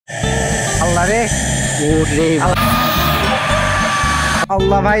আল্লাহ রে ওরে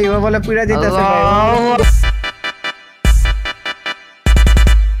আল্লাহ ভাই ও বলে পুরা যাইতেছে ভাই।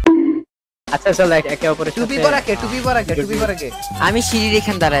 আচ্ছা চল একে অপরের টুপি পরা কে আমি সিঁড়ির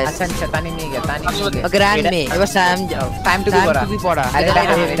এখানে দাঁড়াই। আচ্ছা আচ্ছা তানি নিয়ে গে তানি গ্র্যান্ড মে এবার সাম যাও টাইম টুপি পরা আরে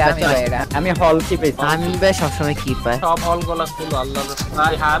আমি হল কি পেয়েছি আমি ভাই সব সময় কি পাই সব হল গোলা খুলো আল্লাহ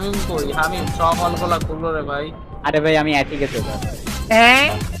ভাই হামিম কই হামিম সব হল গোলা খুলো রে ভাই। আরে ভাই আমি এটিকে চলে হ্যাঁ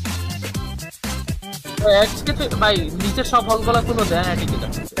একসাথে ভাই নিচে সব হল গোলা খুলো দেন এটিকে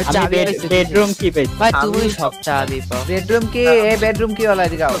আমি বেডরুম কি পেয়েছি ভাই তুমি সব চাবি পাও। বেডরুম কি এই বেডরুম কি হলো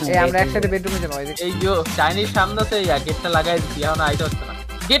এদিকে এই আমরা একসাথে বেডরুমে যাবো এই যে চাইনিজ সামনেতে এই গেটটা লাগাই দিছি এখন আইতে হচ্ছে না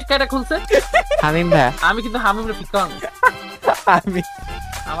গেট কাটা খুলছে হামিম ভাই আমি কিন্তু হামিমরে ফিকাম আমি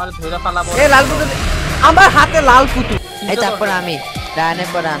আমার ধইরা ফালাবো এই লাল পুতুল আমার হাতে লাল পুতুল এই তারপর আমি ডানে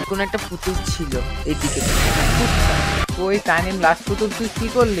পর আমি কোন একটা পুতুল ছিল এইদিকে ওই তানিম লাস্ট পুতুল তুই কি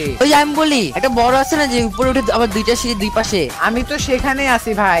করলি ওই আমি বলি একটা বড় আছে না যে উপরে উঠে আবার দুইটা সিঁড়ি দুই পাশে আমি তো সেখানে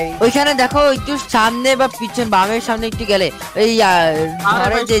আছি ভাই ওইখানে দেখো একটু সামনে বা পিছন বামের সামনে একটু গেলে এই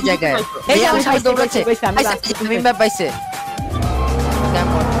ঘরের যে জায়গায় এই যে আমার সামনে দৌড়াচ্ছে হামিম ভাই পাইছে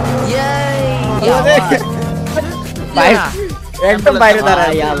কেমন ভাই একদম বাইরে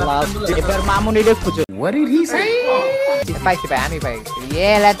দাঁড়াই আল্লাহ এবার মামুনিরে খুঁজো what did he say পাইছি ভাই আমি পাই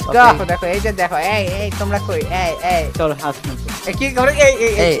ইয়ে লেটস গো দেখো এই যে দেখো এই তোমরা কই এই চল হাস এই কি করে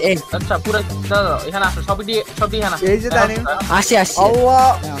এই আচ্ছা পুরো দাদা এখানে আসো সবই এখানে এই যে জানি আসি আল্লাহ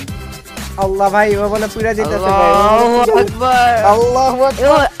আল্লাহ ভাই ও বলে পুরা যাইতেছে ভাই আল্লাহু আকবার আল্লাহু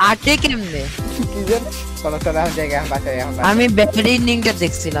আকবার ও আটে কেমনে কি জানো চলো এখন জায়গা বাঁচাই এখন আমি ব্যাটারি নিংটা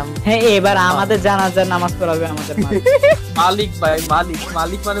দেখছিলাম। হ্যাঁ এবার আমাদের জানাজার নামাজ পড়াবে আমাদের মালিক ভাই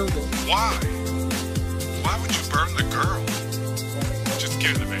মালিক মানে Why would you burn the girl? Just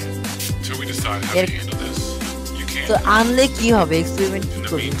get the man until we decide how to handle this. You can't. তো আনলে কি হবে এক্সপেরিমেন্ট কি In the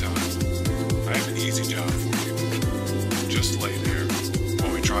করব meantime, I have an easy job for you. Just lay there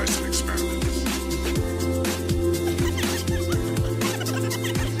while we try some experiments.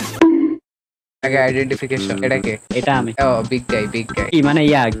 আগে identification এটা কে এটা আমি ও বিগ গাই কি মানে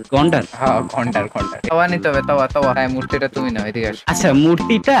গন্ডার হ্যাঁ গন্ডার তওয়া নিতে হবে তওয়া এই মূর্তিটা তুমি নাও এদিকে আসো আচ্ছা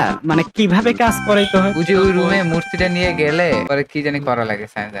মূর্তিটা মানে কিভাবে কাজ করে তো বুঝি ওই রুমে মূর্তিটা নিয়ে গেলে পরে কি জানি করা লাগে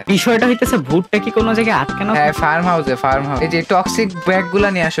সায়েন্স বিষয়টা হইতেছে ভূতটা কি কোনো জায়গায় আটকানো হ্যাঁ ফার্ম হাউস এই যে টক্সিক ব্যাগগুলো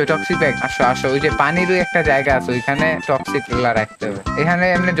নিয়ে আসো টক্সিক ব্যাগ আসো ওই যে পানিরও একটা জায়গা আছে ওইখানে টক্সিক গুলো রাখতে হবে এখানে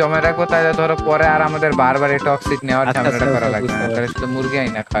এমনি জমা রাখবো তাহলে ধরো পরে আর আমাদের বারবার এই টক্সিক নেওয়ার ঝামেলাটা করা লাগবে না তাহলে শুধু মুরগি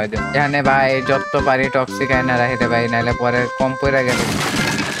আইনা খাওয়া দেব এখানে ভাই যত পারি টক্সিক আইনা রাখতে ভাই নাহলে পরে কম পড়ে গেল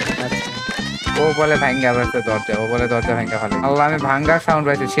ও বলে ভাঙ্গা বলছে দরজা ও বলে দরজা ভাঙ্গা ফেলে আল্লাহ আমি ভাঙ্গা সাউন্ড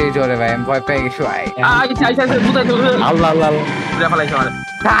পাইছি সেই জোরে ভাই আমি ভয় পেয়ে গেছি আল্লাহ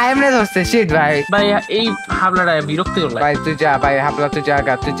টাইম রে ধরছে শিট ভাই এই হাবলাটা বিরক্তি করলো ভাই তুই যা ভাই হাবলা তুই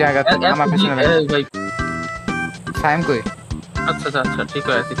জায়গা আমার পিছনে ভাই টাইম কই আচ্ছা ঠিক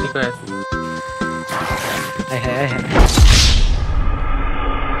আছে হ্যাঁ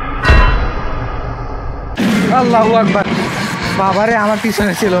আল্লাহু আকবার বাবারে আমার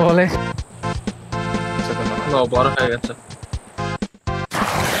পিছনে ছিল বলে বড় হয়ে গেছে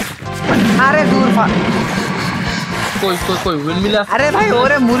আরে দূর কই উইন্ডমিল আরে ভাই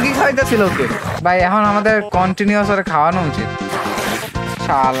ওরে মুরগি খাওয়াইতেছিল ওকে ভাই এখন আমাদের কন্টিনিউয়াস ওরে খাওয়ানো উচিত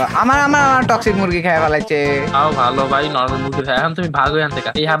শালা আমার টক্সিক মুরগি খায় ফেলাইছে ভালো ভাই নরমাল মুরগি খায় এখন তুমি ভাগো এখান থেকে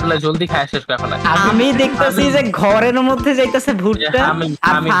এই হাবলা জলদি খায় শেষ করে ফেলাই আমি দেখতেছি যে ঘরের মধ্যে যাইতেছে ভূতটা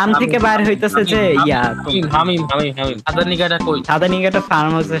আর ফার্ম থেকে বাইরে হইতেছে যে হামিম সাদা নিগাটা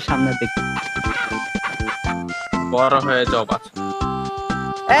ফার্ম হাউসের সামনে দিকে বড় হয়ে যাও বাচ্চা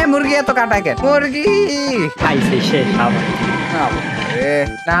এই মুরগি এত কাটা কেন মুরগি খাইছে শেষ আবার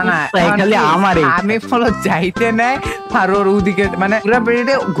না খালি আমারই আমি ফলো যাইতে নাই আর ওর ওদিকে মানে পুরো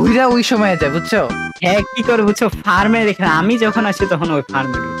বেরিয়ে ঘুরে ওই সময় যায় বুঝছো হ্যাঁ কি করে বুঝছো ফার্মে রেখে আমি যখন আসি তখন ওই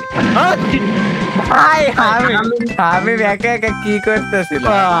ফার্মে ঢুকে ভাই আমি একা কি করতেছিল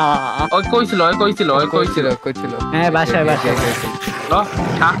ওই কইছিল হ্যাঁ বাসায়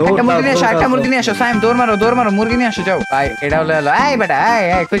একটা মুরগি নিয়ে আসো সাইম দৌড় মারো মুরগি নিয়ে আসো যাও ভাই এটা হলো এই বেটা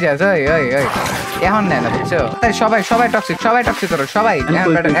এই খুঁজে আসো ওই এখন নেয় না বুঝছো সবাই টক্সিক করো সবাই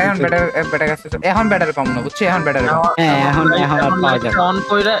এখন ব্যাটার কম না বুঝছো এখন ব্যাটার এখন আর পাওয়া যাবে অন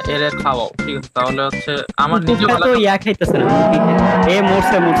কইরা এরে খাওয়াও ঠিক আছে তাহলে হচ্ছে আমার নিজে তো খাইতেছে না এ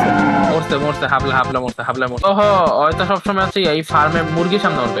মরছে হাবলা মরছে ওহো হয়তো সব সময় আছে এই ফার্মে মুরগির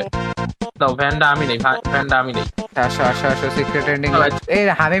সামনে উঠবে দাও ভ্যানটা আমি নেই আসো সিক্রেট এন্ডিং এই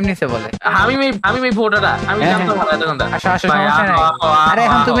হামিম নিছে বলে হামিম এই ভোটারটা আমি জানতাম ভালো এতক্ষণ আসো আরে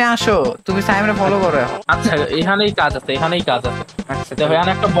এখন তুমি আসো তুমি সাইমরে ফলো করো এখন আচ্ছা এখানেই কাজ আছে আচ্ছা দেখো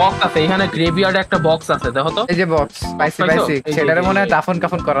এখানে একটা বক্স আছে এখানে গ্রেভিয়ার্ডে একটা বক্স আছে দেখো তো এই যে বক্স পাইছি সেটারে মনে হয় দাফন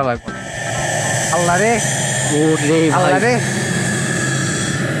কাফন করা লাগবে আল্লাহ রে ওরে আল্লাহ ভাই রে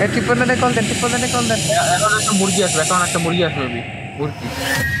এ টিপনে কল দেন এখন একটা মুরগি আসবে, এখন একটা মুরগি আসবে মুরগি।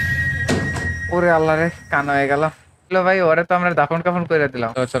 ওরে আল্লাহ রে কান হয়ে গেল। চলো ভাই ওরে তো আমরা দাফন কাফন করে দিলাম।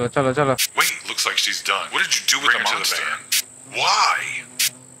 চলো চলো চলো। Wait, looks like she's done. What did you do with the monster? Why?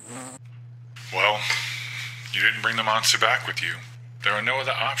 Well, you didn't bring the monster back with you. There are no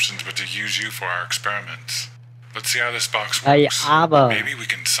other options but to use you for our experiments. Let's see how this box works. Maybe we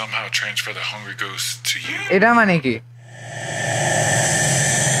can somehow transfer the hungry ghost to you. এটা মানে কি?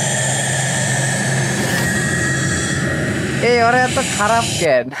 এই ওরা এত খারাপ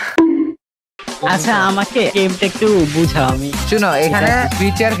কেন? আচ্ছা আমাকে গেমটা একটু বুঝাও। আমি শুনো এখানে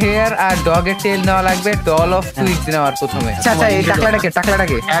ফিচার হেয়ার আর ডগের টেল নেওয়া লাগবে, ডল অফ টুইগস নেওয়ার প্রথমে। আচ্ছা এই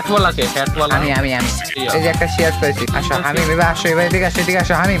টাকলাটাকে হ্যাটওয়ালাকে আমি এই যে একটা শেয়ার পেয়েছি। আসো হামিম এবার আসো, এবার এদিকে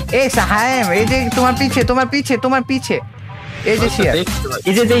আসো হামিম। এই সাহায়েম এই যে তোমার পিছে এই যে শেয়ার,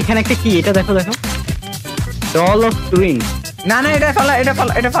 এই যে এখানে একটা কি এটা দেখো ডল অফ টুইংস। না এটা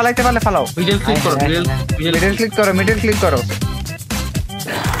ফালাইতে পারলে ফালাও। মিডল ক্লিক করো।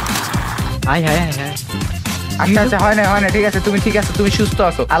 হাই আচ্ছা হয় না ঠিক আছে, তুমি সুস্থ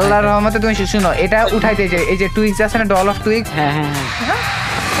আছো আল্লাহর রহমতে। তুমি শুনো এটা উঠাইতে যে এই যে টুইগস আছে না, ডল অফ টুইগস। হ্যাঁ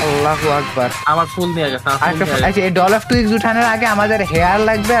আল্লাহু আকবার। আমার ফুল নিয়ে গেছে। আচ্ছা এই ডল অফ টুইগস উঠানোর আগে আমাদের হেয়ার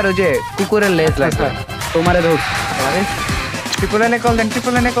লাগবে আর ওই যে কুকুরের লেজ লাগবে। তোমারে ধর ট্রিপল এনে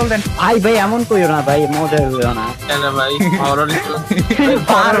কল দেন। ভাই এমন কইও না ভাই, মজা হইও না কেন ভাই?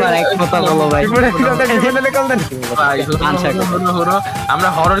 বারবার এক কথা বলো ভাই। ট্রিপল এনে কল দেন ভাই। আমরা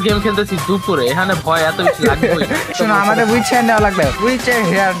হরর গেম খেলতেছি দুপুরে, এখানে ভয় এত বেশি লাগবে। শোনো আমাদের হুইলচেয়ার নেওয়া লাগবে, হুইলচেয়ার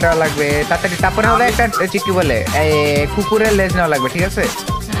হেয়ার দেওয়া লাগবে তাড়াতাড়ি। তারপরে হলো একটা কি বলে এই কুকুরের লেজ নেওয়া লাগবে, ঠিক আছে?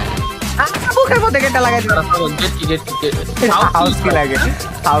 বুকের মধ্যে কেটে লাগাই দিলাম। হাউস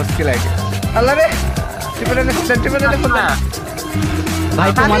কি লাগে আল্লাহ রে। ট্রিপল এনে কল দেন। ভাই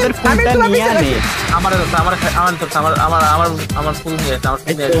তোমাদের ফুলটা নিয়ে আনে। আমার ফুল নিয়ে আছে।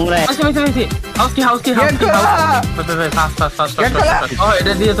 হাউস কি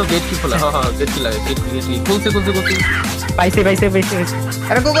এটা দিয়ে তো গেট কি খোলা। গেট কি লাগে? খুলছে। পাইছে।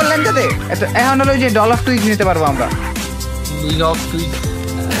 আরে কুকুর লাইন যাতে এখন হলো যে ডল অফ টুইগস নিতে পারবো আমরা।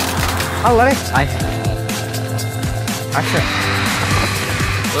 আল্লাহ রে আচ্ছা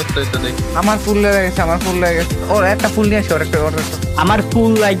আমার ফুল লেগে গেছে। ওর একটা ফুল নিয়ে আসে। আমার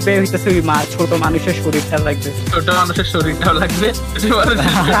ফুল লাগবে হইতেছে ওই ছোট মানুষের শরীরটাও লাগবে।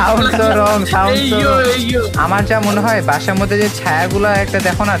 আমার যা মনে হয় বাসার মধ্যে যে ছায়াগুলা একটা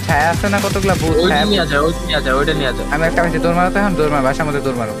দেখো না, ছায়া আছে না কতগুলা ভূত, ওইটা নিয়ে যাও। আমি একটা পাইছি। দৌড় মারো তো এখন, বাসার মধ্যে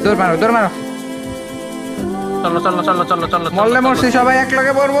দৌড় মারো। চলো মরলে মরছি সবাই এক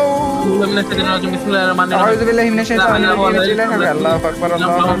লগে পড়বো।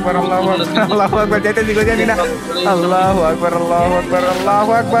 আল্লাহু আকবার যেতে দিগো জানি না। আল্লাহু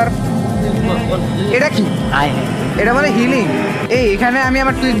আকবার। এটা কি? এটা মানে হিলিং। এই এখানে আমি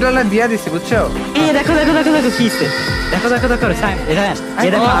আমার টুইক ডলার দিয়া দিছি, বুঝছো? এই দেখো কিছে। দেখো এটা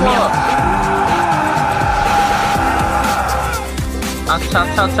দেখো আমি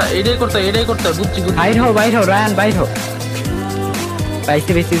আচ্ছা এটাই করতে বুঝছি। বাইর হও রায়ান বাইর হও।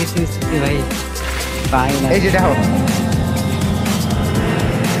 পাইছি ভাই। এই যে দেখো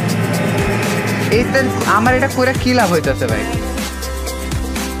এইটা আমার এটা করে কি লাভ হইতাছে ভাই?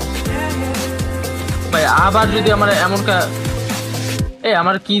 আবার যদি আমার এমন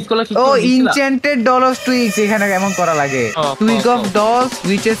আমার কিস গুলো কি? ও ইনচেন্টেড ডল অফ টুইগস এখানে কেমন করা লাগে? Twig of dolls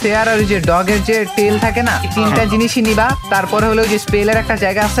witches hair আর ওই যে ডগের যে টেল থাকে না, তিনটা জিনিসই নিবা। তারপরে হলো ওই যে স্পেলের একটা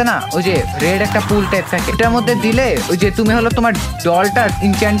জায়গা আছে না, ওই যে রেড একটা পুল টাইপ থাকে, এটার মধ্যে দিলে ওই যে তুমি হলো তোমার ডলটা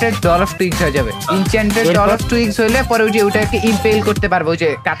ইনচেন্টেড ডল অফ টুইগস হয়ে যাবে। ইনচেন্টেড ডল অফ টুইগস হইলে পরে ওই যে ওটাকে ইম্পেল করতে পারবে ওই যে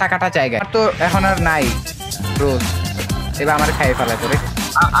কাটা জায়গায়। তো এখন আর নাই রোজ, এবার আমার খাইয়ে ফেলা করে।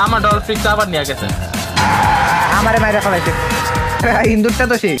 আমার ডল টুইগস আবার নিয়ে গেছে, আমারে মাইরা ফেলাইছে। ইন্দুরটা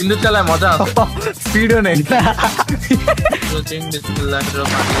তো সেই ইন্দুর চালায় মজা আছে, স্পিডও নেই।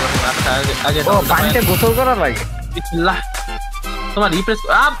 ও পানিতে গোসল করা লাগে। বিসমিল্লাহ। তোমার রিপ্রেস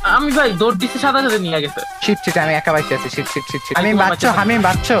আমি ভাই দৌড় দিতে সাথে নিয়ে গেছে। শিট আমি একা বাইতে আছি। শিট আমি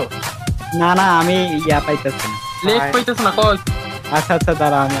বাচ্চো না আমি ইয়া পাইতেছি না, লেগ পাইতেছ না কই? আচ্ছা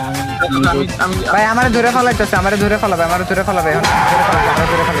দাঁড়া আমি ভাই আমারে ধরে ফেলাইতেছে, আমারে ধরে ফেলাবে এখন ধরে ফেলাবে।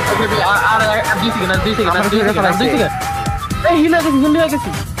 আর 2 সেকেন্ড 2 সেকেন্ড এই হিলা গেছি।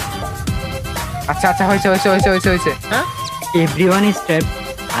 আচ্ছা হইছে। হ্যাঁ এভরিওয়ান ইজ ট্র্যাপ।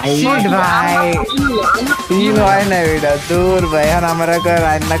 শিট ভাই ফিল হয় না এটা দূর ভাই। এখন আমরা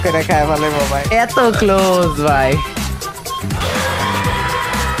রান্না করে খায় ফেলাবো ভাই, এত ক্লোজ ভাই।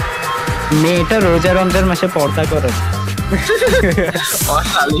 মেয়েটা রোজা রমজান মাসে পর্দা করে।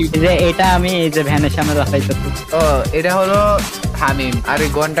 এটা আমি এই যে ভ্যানের সামনে রাখাইতেছি। ও এটা হলো হামিম আর এই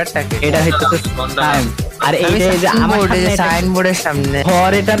গন্ডারটাকে এটা হইতো টাইম আর এই যে আমার সাইনবোর্ডের সামনে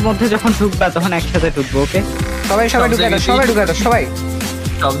ঘর এটার মধ্যে যখন ঢুকবা তখন একসাথে ঢুকবো ওকে সবাই ঢুকে দাও সবাই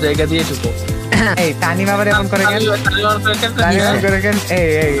সব জায়গা দিয়ে ঢুকো এই তানিম আবার এমন করে কেন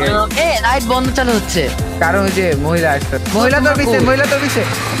এই লাইট বন্ধ চালু হচ্ছে কারণ ওই যে মহিলা আসছে মহিলা তো পিছে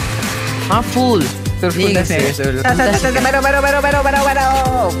ফুল তোর ফুল আছে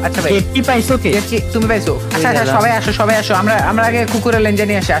আচ্ছা ভাই কি পাইছো কে তুমি পাইছো আচ্ছা সবাই আসো আমরা আগে কুকুরের লেন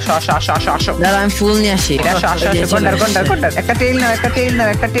জানি আসি আসো দাঁড়া আমি ফুল নিয়ে আসি আসো গন্ডার একটা টেইল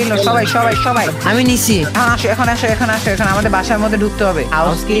নাও সবাই আমি নিছি আসো এখন আমাদের বাসার মধ্যে ঢুকতে হবে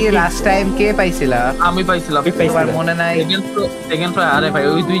হাউস কি লাস্ট টাইম কে পাইছিলা আমি পাইছিলাম মনে নাই সেকেন্ড ফ্লোর আরে ভাই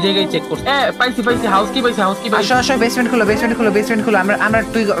ওই দুই জায়গায় চেক করছি পাইছি হাউস কি পাইছি আসো বেসমেন্ট খুলো আমরা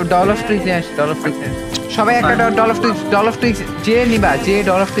তুই ডল অফ টুইক্স নিয়ে আসি ডল অফ টুইক্স সবাই একটা ডল অফ টুইক্স যে নিবা যে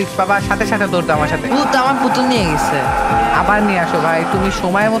ডল অফ টুইক্স পাবা সাথে দৌড়তো আমার সাথে আমার পুতুল নিয়ে গেছে আবার নিয়ে আসো ভাই তুমি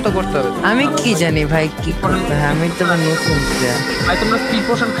সময় মতো করতে হবে আমি কি জানি ভাই কি করতে আমি তো নতুন ভাই তোমরা স্পিড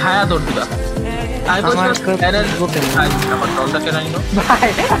পোশন খায়া দৌড় দিবা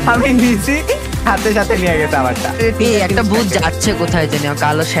আমি নিছি সাথে নিয়ে গেছে আমারটা একটা ভূত যাচ্ছে কোথায় জানি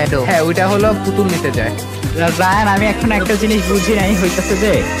কালো শ্যাডো হ্যাঁ ওইটা হলো পুতুল নিতে যায় রায়ান আমি এখন একটা জিনিস বুঝি নাই হইতাছে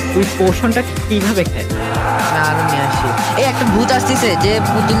যে তুই পোষণটা কিভাবে খায় না আমি নিয়ে আসি এই একটা ভূত আসতেছে যে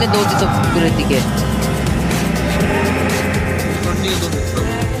পুতুল নিয়ে দৌড় দিত পুকুরের দিকে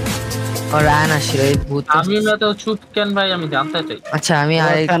রায়ান আসছিল এই ভূত আমি তো চুপ কেন ভাই আমি জানতে চাই আচ্ছা আমি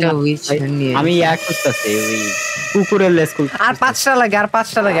আরেকটা উইচ নিয়ে আমি এক করতেছি ওই কুকুরের লেস্কুল আর 5টা লাগে আর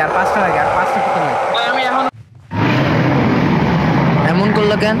 5টা পুতুল লাগে আমি এখন এমন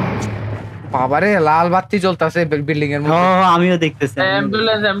করলো কেন বাবারে লাল বাতি জ্বলতাছে বিল্ডিং এর মধ্যে আমিও দেখতেছি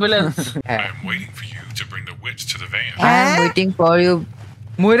ambulance I'm waiting for you to bring the witch to the van. I'm waiting for you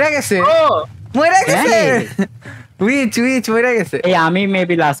মইরা গেছে উইচ মইরা গেছে এই আমি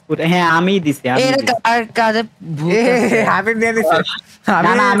মেবি লাস্টপুর হ্যাঁ আমি দিছি আমি আর কাজে ভূত আমি নিয়ে নিছি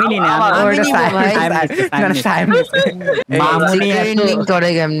আমি নি না মামুনি এন্ডিং করে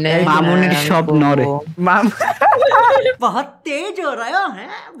কেমনে মামুনির সব নরে बहुत तेज हो रहा है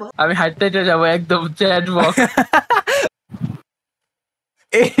আমি হাইটে যাব একদম চ্যাট বক্স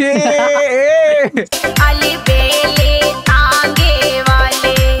আলি বেলে আগে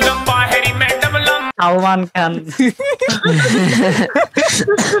वाले সালমান খান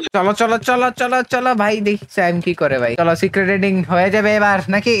চলো ভাই দেখি টাইম কি করে ভাই চলো সিক্রেট রেডিং হয়ে যাবে এবার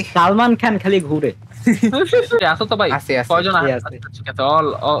নাকি সালমান খান খালি ঘুরে আসো তো ভাই আছে কয়জন আছে ঠিক আছে অল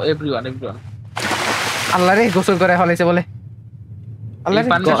এভরিওয়ান আল্লাহ রে গোসল করে হলাইছে বলে আল্লাহ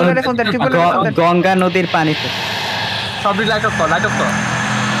রে ফোন গঙ্গা নদীর পানিতে সব লাইট অফ কর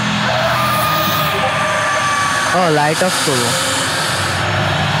ও লাইট অফ করো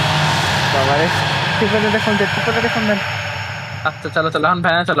বাবারে টিপে ফোন দেন আচ্ছা চলো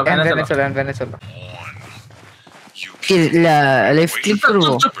এখন ভ্যানে চলো কি লেফট ক্লিক করব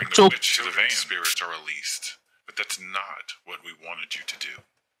Bring the witch to the van. Spirits are released, but that's not what we wanted you to do.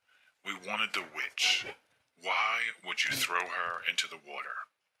 We wanted the witch. Why would you throw her into the water?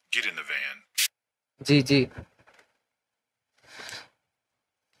 Get in the van. G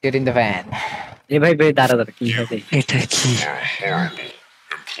Get in the van. এ ভাই দাঁড়া কি হবে এটা কি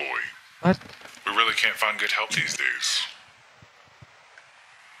Employee. What? We really can't find good help these days.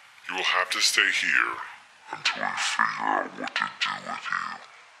 You will have to stay here until we figure out what to do with you.